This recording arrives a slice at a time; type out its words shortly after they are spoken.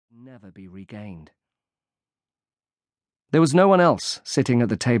never be regained. There was no one else sitting at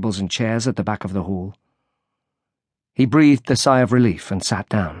the tables and chairs at the back of the hall. He breathed a sigh of relief and sat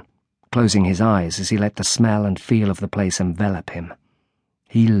down, closing his eyes as he let the smell and feel of the place envelop him.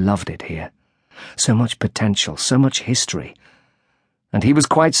 He loved it here. So much potential, so much history. And he was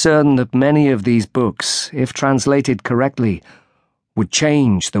quite certain that many of these books, if translated correctly, would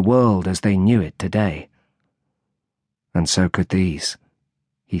change the world as they knew it today. And so could these,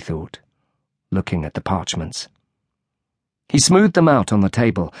 he thought, looking at the parchments. He smoothed them out on the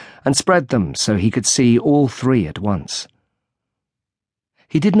table and spread them so he could see all three at once.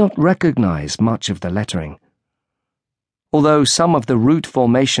 He did not recognize much of the lettering, although some of the root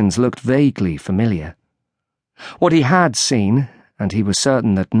formations looked vaguely familiar. What he had seen, and he was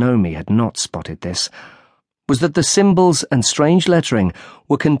certain that Nomi had not spotted this, was that the symbols and strange lettering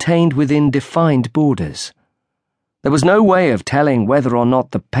were contained within defined borders. There was no way of telling whether or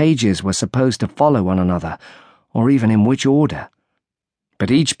not the pages were supposed to follow one another, or even in which order. But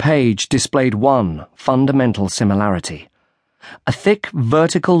each page displayed one fundamental similarity: a thick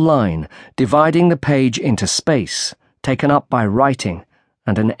vertical line dividing the page into space, taken up by writing,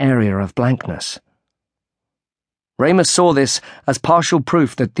 and an area of blankness. Remus saw this as partial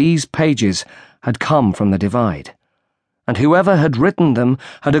proof that these pages had come from the divide, and whoever had written them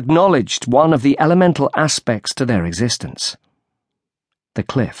had acknowledged one of the elemental aspects to their existence: the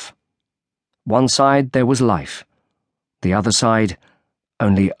cliff. One side there was life, the other side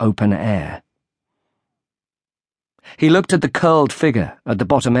only open air. He looked at the curled figure at the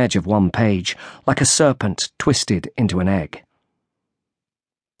bottom edge of one page, like a serpent twisted into an egg.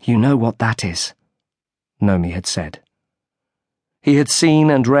 "You know what that is," Nomi had said. He had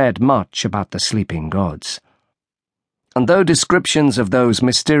seen and read much about the sleeping gods. And though descriptions of those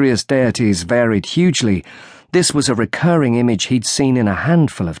mysterious deities varied hugely, this was a recurring image he'd seen in a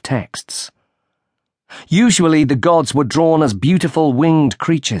handful of texts. Usually the gods were drawn as beautiful winged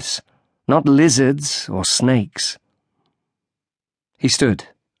creatures, not lizards or snakes. He stood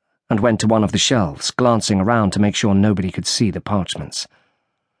and went to one of the shelves, glancing around to make sure nobody could see the parchments.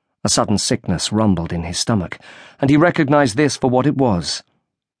 A sudden sickness rumbled in his stomach, and he recognized this for what it was: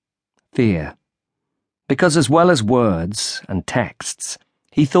 fear. Because as well as words and texts,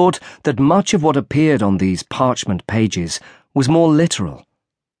 he thought that much of what appeared on these parchment pages was more literal.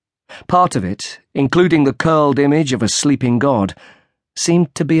 Part of it, including the curled image of a sleeping god,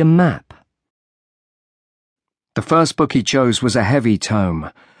 seemed to be a map. The first book he chose was a heavy tome,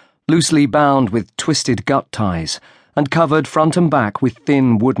 loosely bound with twisted gut ties, and covered front and back with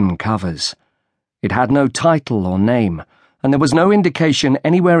thin wooden covers. It had no title or name, and there was no indication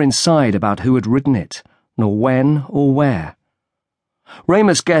anywhere inside about who had written it, nor when or where.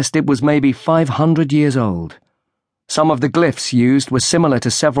 Remus guessed it was maybe 500 years old. Some of the glyphs used were similar to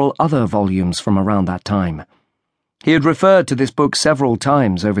several other volumes from around that time. He had referred to this book several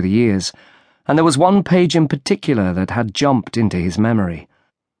times over the years, and there was one page in particular that had jumped into his memory.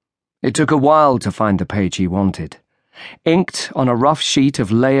 It took a while to find the page he wanted, inked on a rough sheet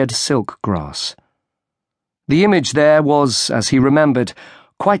of layered silk grass. The image there was, as he remembered,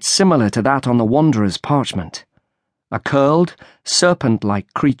 quite similar to that on the Wanderer's parchment: a curled,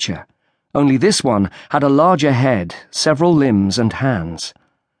 serpent-like creature, only this one had a larger head, several limbs and hands.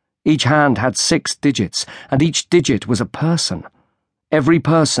 Each hand had 6 digits, and each digit was a person. Every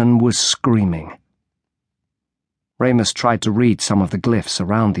person was screaming. Remus tried to read some of the glyphs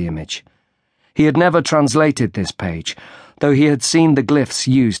around the image. He had never translated this page, though he had seen the glyphs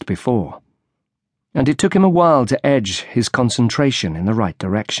used before, and it took him a while to edge his concentration in the right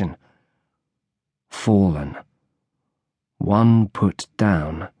direction. Fallen. One put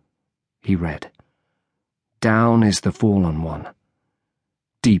down, he read. Down is the fallen one.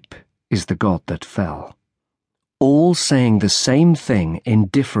 Deep is the god that fell. All saying the same thing in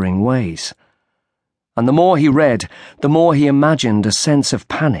differing ways. And the more he read, the more he imagined a sense of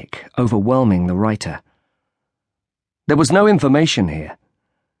panic overwhelming the writer. There was no information here.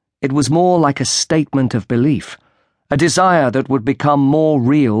 It was more like a statement of belief, a desire that would become more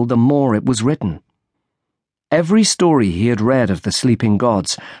real the more it was written. Every story he had read of the sleeping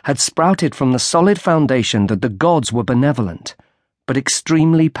gods had sprouted from the solid foundation that the gods were benevolent, but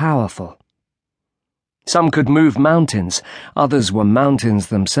extremely powerful. Some could move mountains, others were mountains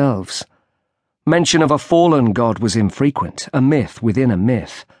themselves. Mention of a fallen god was infrequent, a myth within a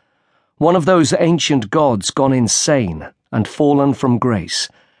myth. One of those ancient gods gone insane and fallen from grace,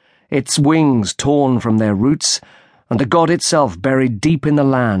 its wings torn from their roots, and the god itself buried deep in the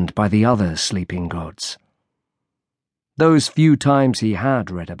land by the other sleeping gods. Those few times he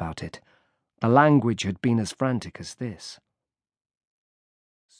had read about it, the language had been as frantic as this.